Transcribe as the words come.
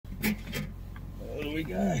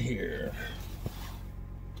we got here?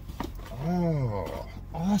 Oh,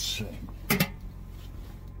 awesome.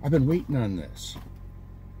 I've been waiting on this.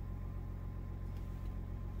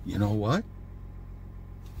 You know what?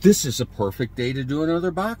 This is a perfect day to do another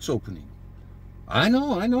box opening. I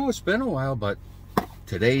know, it's been a while, but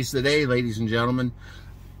today's the day, ladies and gentlemen.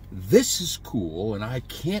 This is cool, and I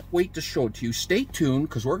can't wait to show it to you. Stay tuned,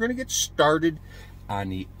 because we're going to get started on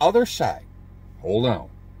the other side. Hold on.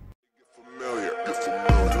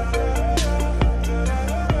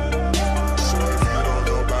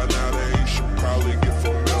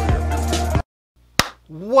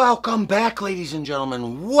 Welcome back, ladies and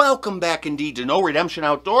gentlemen. Welcome back indeed to No Redemption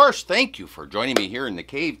Outdoors. Thank you for joining me here in the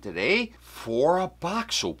cave today for a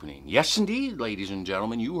box opening. Yes, indeed, ladies and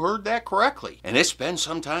gentlemen, you heard that correctly. And it's been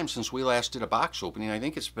some time since we last did a box opening. I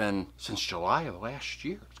think it's been since July of last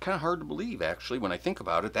year. It's kind of hard to believe, actually, when I think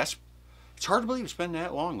about it. It's hard to believe it's been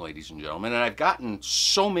that long, ladies and gentlemen. And I've gotten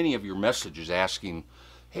so many of your messages asking,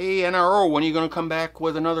 hey, NRO, when are you going to come back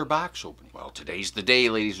with another box opening? Well, today's the day,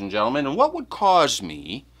 ladies and gentlemen. And what would cause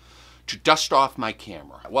me to dust off my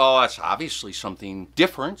camera? Well, that's obviously something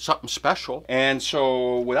different, something special. And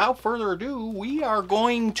so, without further ado, we are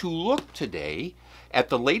going to look today at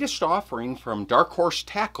the latest offering from Dark Horse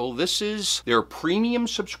Tackle. This is their premium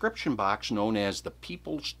subscription box known as the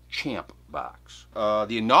People's Champ box.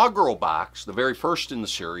 The inaugural box, the very first in the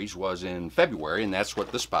series, was in February, and that's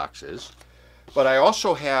what this box is. But I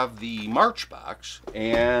also have the March box,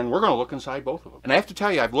 and we're going to look inside both of them. And I have to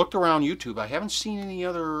tell you, I've looked around YouTube. I haven't seen any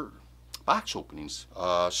other box openings.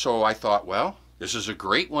 So I thought, well, this is a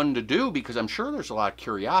great one to do because I'm sure there's a lot of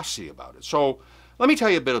curiosity about it. So let me tell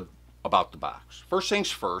you a bit about the box. First things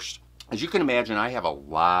first, as you can imagine, I have a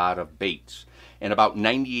lot of baits. And about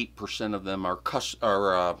 98% of them are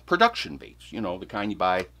production baits. You know, the kind you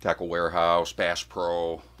buy, Tackle Warehouse, Bass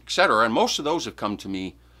Pro, etc. And most of those have come to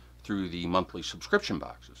me through the monthly subscription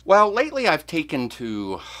boxes. Well, lately I've taken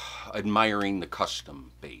to admiring the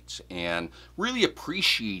custom baits and really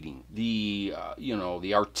appreciating the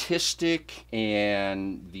the artistic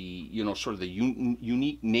and the sort of the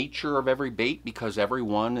unique nature of every bait, because every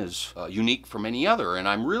one is unique from any other. And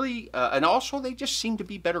I'm really and also they just seem to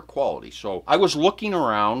be better quality. So I was looking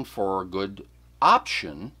around for a good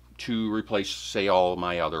option to replace, say, all of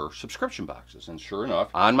my other subscription boxes. And sure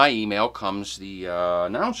enough, on my email comes the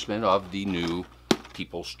announcement of the new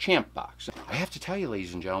People's Champ box. I have to tell you,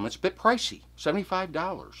 ladies and gentlemen, it's a bit pricey,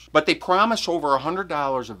 $75. But they promise over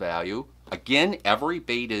 $100 of value. Again, every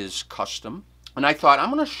bait is custom. And I thought,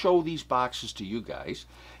 I'm going to show these boxes to you guys.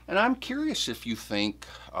 And I'm curious if you think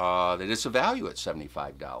that it's a value at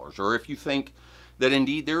 $75, or if you think that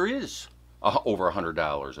indeed there is over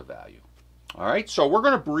 $100 of value. All right, so we're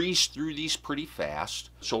going to breeze through these pretty fast.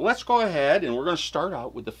 So let's go ahead, and we're going to start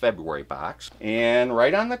out with the February box. And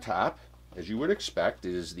right on the top, as you would expect,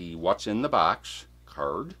 is the What's in the Box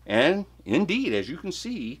card. And indeed, as you can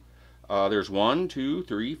see, there's 1, 2,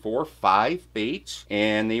 3, 4, 5 baits,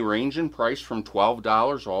 and they range in price from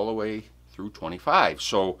 $12 all the way through $25.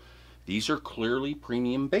 So these are clearly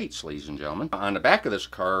premium baits, ladies and gentlemen. On the back of this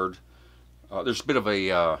card, there's a bit of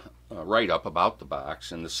a write-up about the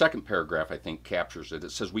box, and the second paragraph I think captures it.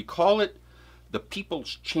 It says, we call it the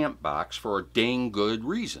People's Champ box for a dang good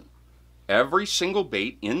reason. Every single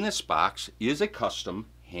bait in this box is a custom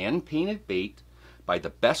hand-painted bait by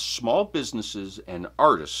the best small businesses and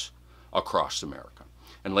artists across America.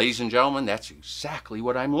 And ladies and gentlemen, that's exactly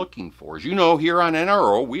what I'm looking for. As you know, here on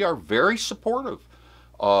NRO, we are very supportive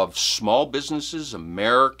of small businesses,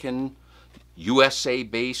 American,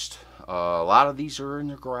 USA-based. A lot of these are in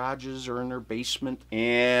their garages or in their basement,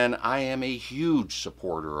 and I am a huge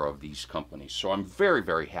supporter of these companies. So I'm very,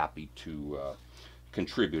 very happy to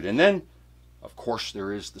contribute. And then, of course,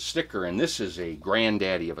 there is the sticker, and this is a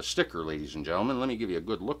granddaddy of a sticker, ladies and gentlemen. Let me give you a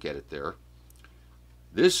good look at it there.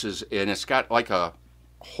 This is, and it's got like a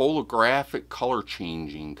holographic color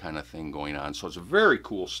changing kind of thing going on. So it's a very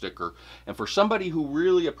cool sticker. And for somebody who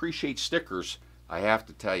really appreciates stickers, I have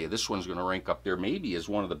to tell you, this one's going to rank up there maybe as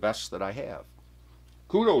one of the best that I have.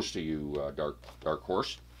 Kudos to you, Dark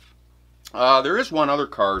Horse. There is one other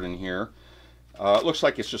card in here. It looks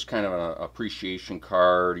like it's just kind of an appreciation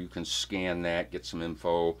card. You can scan that, get some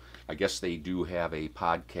info. I guess they do have a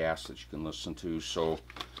podcast that you can listen to, so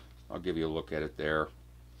I'll give you a look at it there.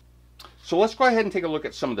 So let's go ahead and take a look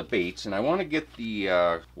at some of the baits, and I want to get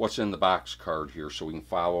the What's in the Box card here so we can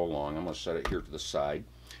follow along. I'm going to set it here to the side.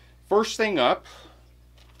 First thing up,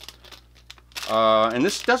 and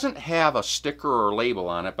this doesn't have a sticker or label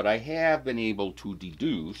on it, but I have been able to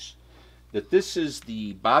deduce that this is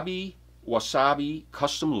the Bobby Wasabi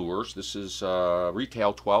Custom Lures. This is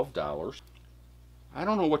retail $12. I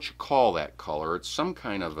don't know what you call that color. It's some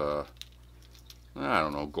kind of a, I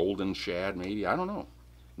don't know, golden shad maybe. I don't know.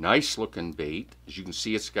 Nice looking bait. As you can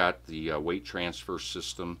see, it's got the weight transfer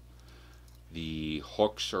system. The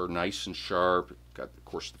hooks are nice and sharp. Got, of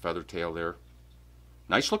course, the feather tail there.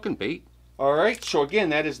 Nice looking bait. All right, so again,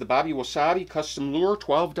 that is the Bobby Wasabi Custom Lure,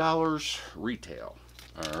 $12 retail.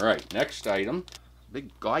 All right, next item, big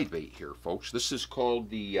glide bait here, folks. This is called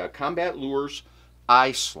the Combat Lures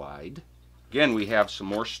iSlide. Again, we have some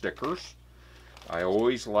more stickers. I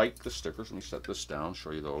always like the stickers. Let me set this down,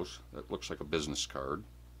 show you those. That looks like a business card.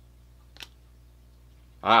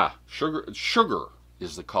 Ah, sugar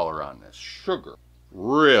is the color on this. Sugar.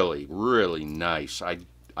 Really, really nice. I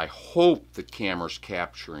hope the camera's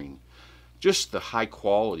capturing just the high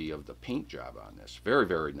quality of the paint job on this. Very,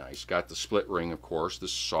 very nice. Got the split ring, of course,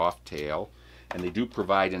 this soft tail, and they do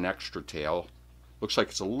provide an extra tail. Looks like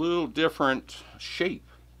it's a little different shape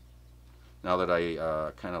now that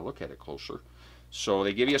I kind of look at it closer. So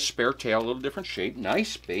they give you a spare tail, a little different shape.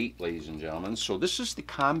 Nice bait, ladies and gentlemen. So this is the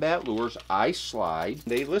Combat Lures iSlide.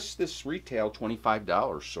 They list this retail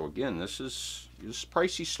 $25. So again, this is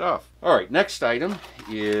pricey stuff. All right, next item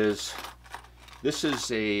is, this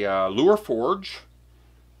is a Lure Forge.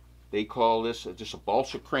 They call this just a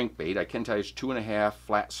balsa crankbait. I can tell you it's 2.5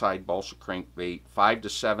 flat side balsa crankbait, 5 to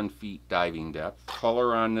 7 feet diving depth.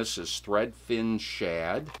 Color on this is thread fin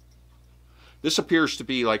shad. This appears to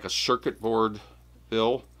be like a circuit board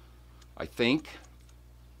bill, I think.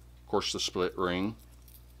 Of course, the split ring.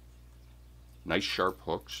 Nice sharp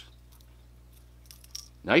hooks.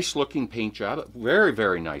 Nice looking paint job. Very,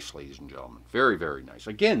 very nice, ladies and gentlemen. Very, very nice.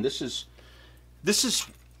 Again, this is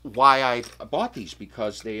why I bought these,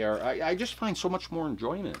 because they are, I just find so much more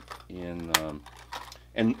enjoyment in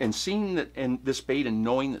and seeing that, and this bait, and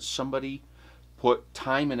knowing that somebody put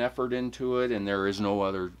time and effort into it, and there is no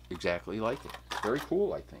other exactly like it. Very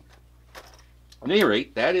cool, I think. At any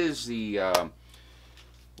rate, that is the,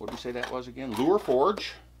 what did we say that was again? Lure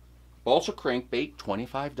Forge, balsa crankbait,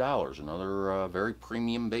 $25. Another very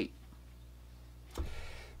premium bait.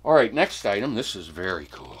 All right, next item. This is very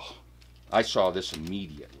cool. I saw this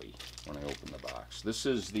immediately when I opened the box. This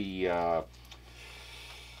is the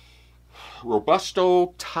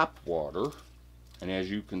Robusto Topwater, and as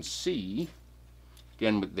you can see,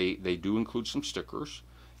 again, they do include some stickers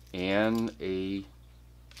and a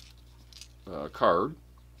card.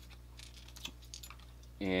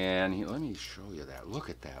 And let me show you that. Look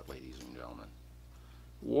at that, ladies and gentlemen.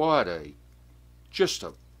 What just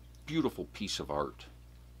a beautiful piece of art.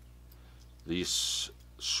 These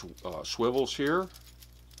swivels here,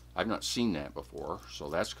 I've not seen that before, so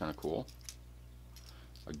that's kind of cool.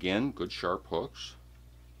 Again, good sharp hooks.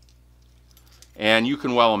 And you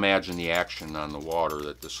can well imagine the action on the water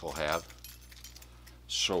that this will have.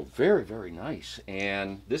 So very, very nice.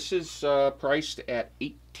 And this is priced at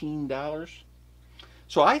 $18.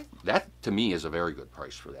 So that to me is a very good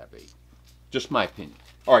price for that bait. Just my opinion.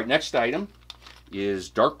 All right, next item is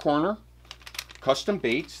Dark Corner Custom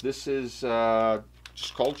Baits. This is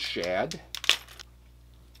just called Shad.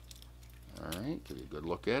 All right, give you a good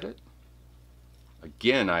look at it.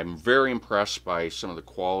 Again, I'm very impressed by some of the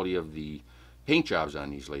quality of the paint jobs on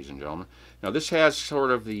these, ladies and gentlemen. Now this has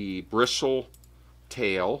sort of the bristle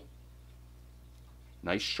tail,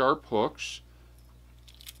 nice sharp hooks,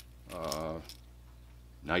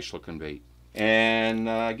 nice looking bait, and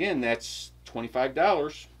again, that's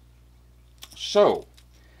 $25. So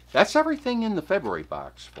that's everything in the February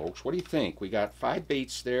box, folks. What do you think? We got 5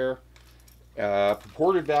 baits there.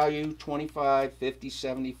 Purported value $25,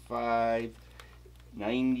 $50, $75,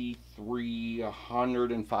 $93,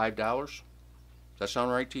 $105. Does that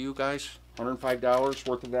sound right to you guys? $105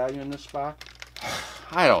 worth of value in this box?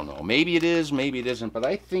 I don't know. Maybe it is, maybe it isn't, but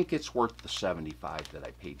I think it's worth the $75 that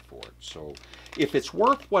I paid for it. So if it's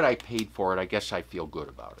worth what I paid for it, I guess I feel good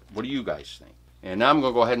about it. What do you guys think? And now I'm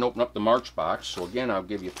going to go ahead and open up the March box. So again, I'll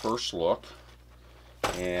give you a first look.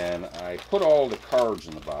 And I put all the cards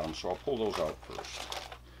in the bottom, so I'll pull those out first.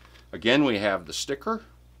 Again, we have the sticker,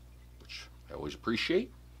 which I always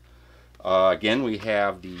appreciate. Again, we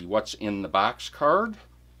have the what's in the box card.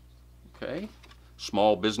 Okay.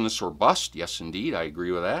 Small business or bust. Yes, indeed. I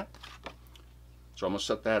agree with that. So I'm going to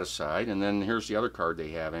set that aside. And then here's the other card they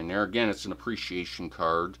have in there. Again, it's an appreciation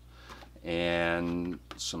card and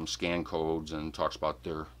some scan codes, and talks about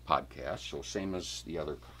their podcast. So same as the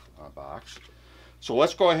other box. So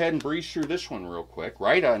let's go ahead and breeze through this one real quick.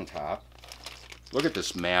 Right on top, look at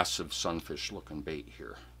this massive sunfish looking bait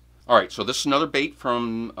here. All right, so this is another bait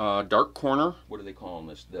from Dark Corner. What are they calling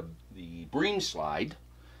this? The Bream Slide.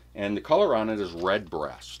 And the color on it is red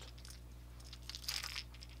breast.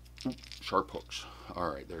 sharp hooks. All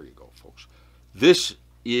right, there you go, folks. This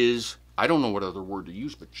is, I don't know what other word to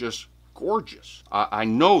use, but just gorgeous. I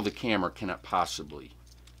know the camera cannot possibly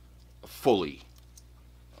fully,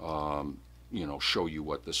 you know, show you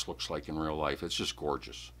what this looks like in real life. It's just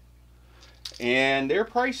gorgeous. And they're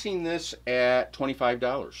pricing this at $25.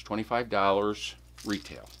 $25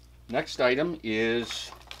 retail. Next item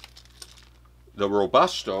is the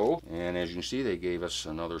Robusto. And as you can see, they gave us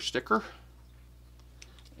another sticker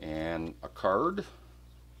and a card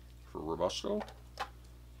for Robusto.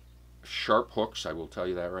 Sharp hooks, I will tell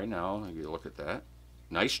you that right now. You look at that.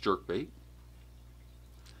 Nice jerkbait.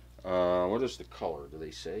 What is the color, do they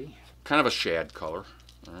say? Kind of a shad color.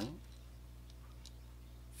 All right.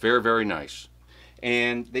 Very, very nice.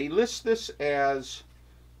 And they list this as,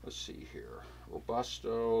 let's see here,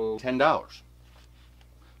 Robusto, $10.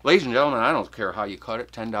 Ladies and gentlemen, I don't care how you cut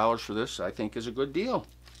it. $10 for this, I think, is a good deal.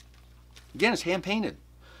 Again, it's hand painted.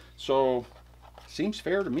 So, seems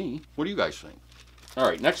fair to me. What do you guys think? All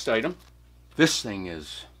right, next item. This thing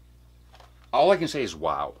is, all I can say is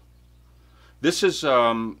wow. This is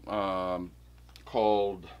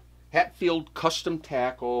called Hatfield Custom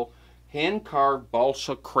Tackle hand-carved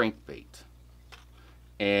balsa crankbait.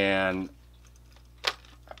 And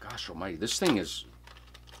gosh almighty, this thing is,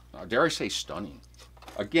 dare I say, stunning.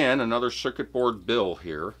 Again, another circuit board bill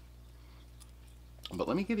here. But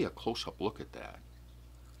let me give you a close-up look at that.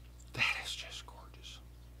 That is just gorgeous.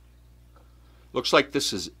 Looks like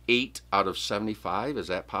this is 8 out of 75. Is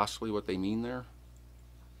that possibly what they mean there?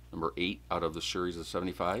 Number 8 out of the series of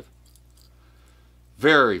 75.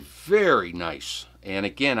 Very, very nice. And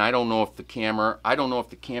again, I don't know if the camera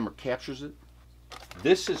captures it.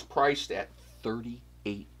 This is priced at $38,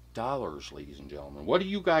 ladies and gentlemen. What do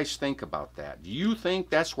you guys think about that? Do you think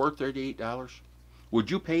that's worth $38? Would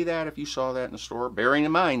you pay that if you saw that in the store? Bearing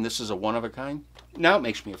in mind, this is a one of a kind. Now it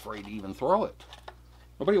makes me afraid to even throw it.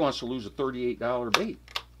 Nobody wants to lose a $38 bait.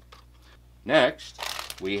 Next,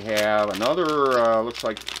 we have another, looks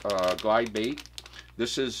like glide bait.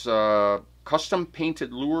 This is Custom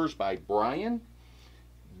Painted Lures by Brian.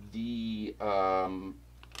 The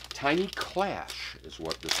Tiny Clash is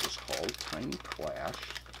what this is called, Tiny Clash.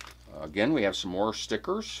 Again, we have some more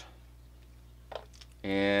stickers.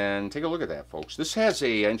 And take a look at that, folks. This has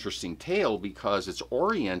a interesting tail because it's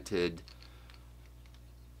oriented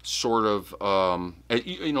sort of,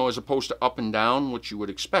 you know, as opposed to up and down, which you would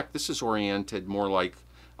expect. This is oriented more like,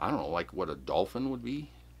 I don't know, like what a dolphin would be.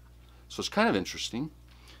 So it's kind of interesting.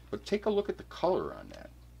 But take a look at the color on that.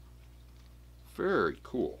 Very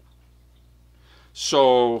cool.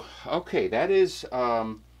 So, okay, that is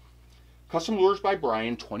Custom Lures by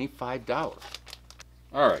Brian, $25.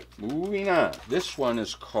 All right, moving on. This one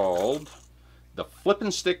is called the Flip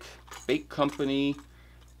and Stick Bait Company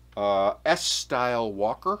S-Style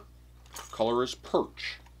Walker. Color is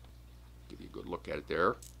Perch. Give you a good look at it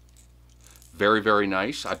there. Very, very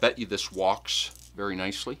nice. I bet you this walks very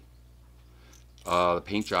nicely. The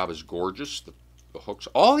paint job is gorgeous. The hooks,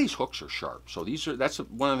 all these hooks are sharp. So that's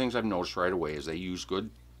one of the things I've noticed right away is they use good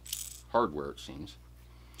hardware, it seems.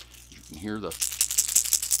 You can hear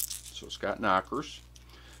so it's got knockers.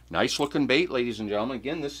 Nice looking bait, ladies and gentlemen.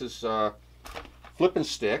 Again, this is Flip and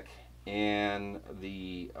Stick, and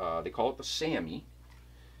they call it the Sammy.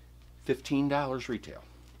 $15 retail.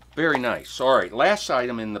 Very nice. All right, last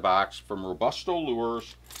item in the box from Robusto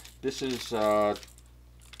Lures. This is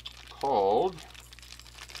called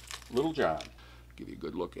Little John. Give you a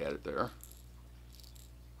good look at it there.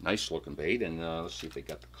 Nice looking bait, and let's see if they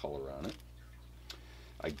got the color on it.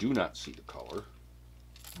 I do not see the color,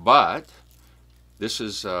 but this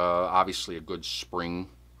is obviously a good spring,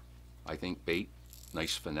 I think, bait.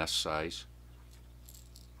 Nice finesse size.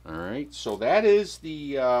 All right, so that is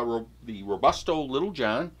the Robusto Little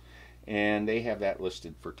John, and they have that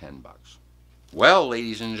listed for $10. Well,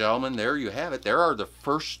 ladies and gentlemen, there you have it. There are the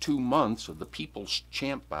first 2 months of the People's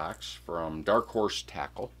Champ box from Dark Horse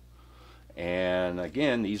Tackle. And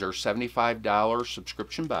again, these are $75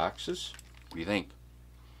 subscription boxes. What do you think?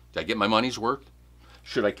 Did I get my money's worth?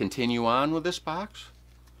 Should I continue on with this box?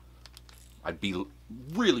 I'd be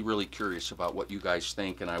really, really curious about what you guys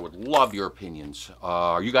think, and I would love your opinions.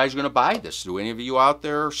 Are you guys going to buy this? Do any of you out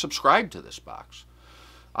there subscribe to this box?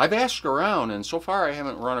 I've asked around, and so far I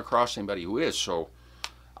haven't run across anybody who is, so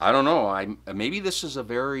I don't know. Maybe this is a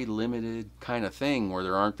very limited kind of thing where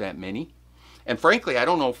there aren't that many. And frankly, I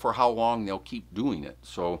don't know for how long they'll keep doing it.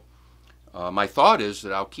 So my thought is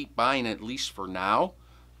that I'll keep buying it at least for now,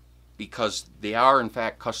 because they are in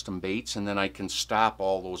fact custom baits, and then I can stop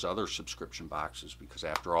all those other subscription boxes, because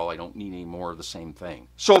after all, I don't need any more of the same thing.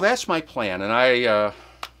 So that's my plan, and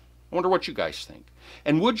I wonder what you guys think.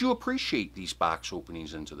 And would you appreciate these box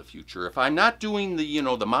openings into the future? If I'm not doing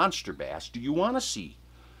the, the Monster Bass, do you want to see,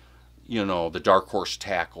 the Dark Horse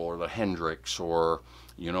Tackle or the Hendrix, or,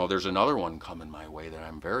 there's another one coming my way that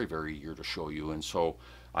I'm very, very eager to show you. And so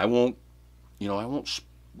I won't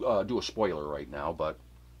do a spoiler right now, but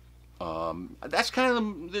that's kind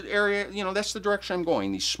of the area, that's the direction I'm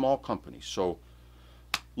going, these small companies. So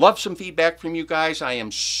love some feedback from you guys. I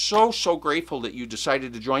am so, so grateful that you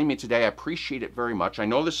decided to join me today. I appreciate it very much. I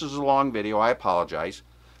know this is a long video. I apologize.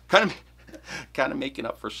 Kind of making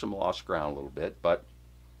up for some lost ground a little bit, but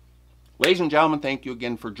ladies and gentlemen, thank you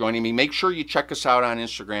again for joining me. Make sure you check us out on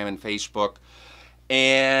Instagram and Facebook.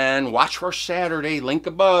 And watch for Saturday, link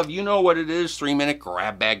above. You know what it is, 3-minute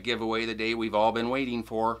grab bag giveaway, the day we've all been waiting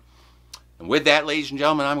for. And with that, ladies and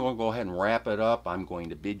gentlemen, I'm going to go ahead and wrap it up. I'm going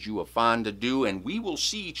to bid you a fond adieu, and we will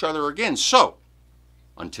see each other again. So,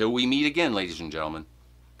 until we meet again, ladies and gentlemen,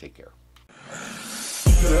 take care.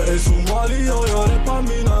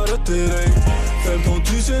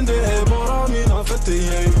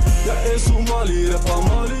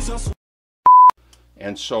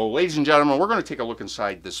 And so, ladies and gentlemen, we're going to take a look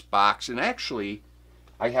inside this box. And actually,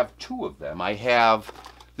 I have two of them.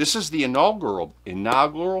 This is the inaugural,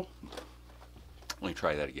 let me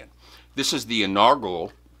try that again. This is the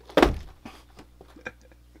inaugural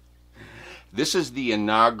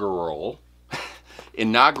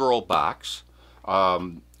box.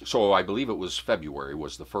 So I believe it was February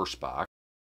was the first box.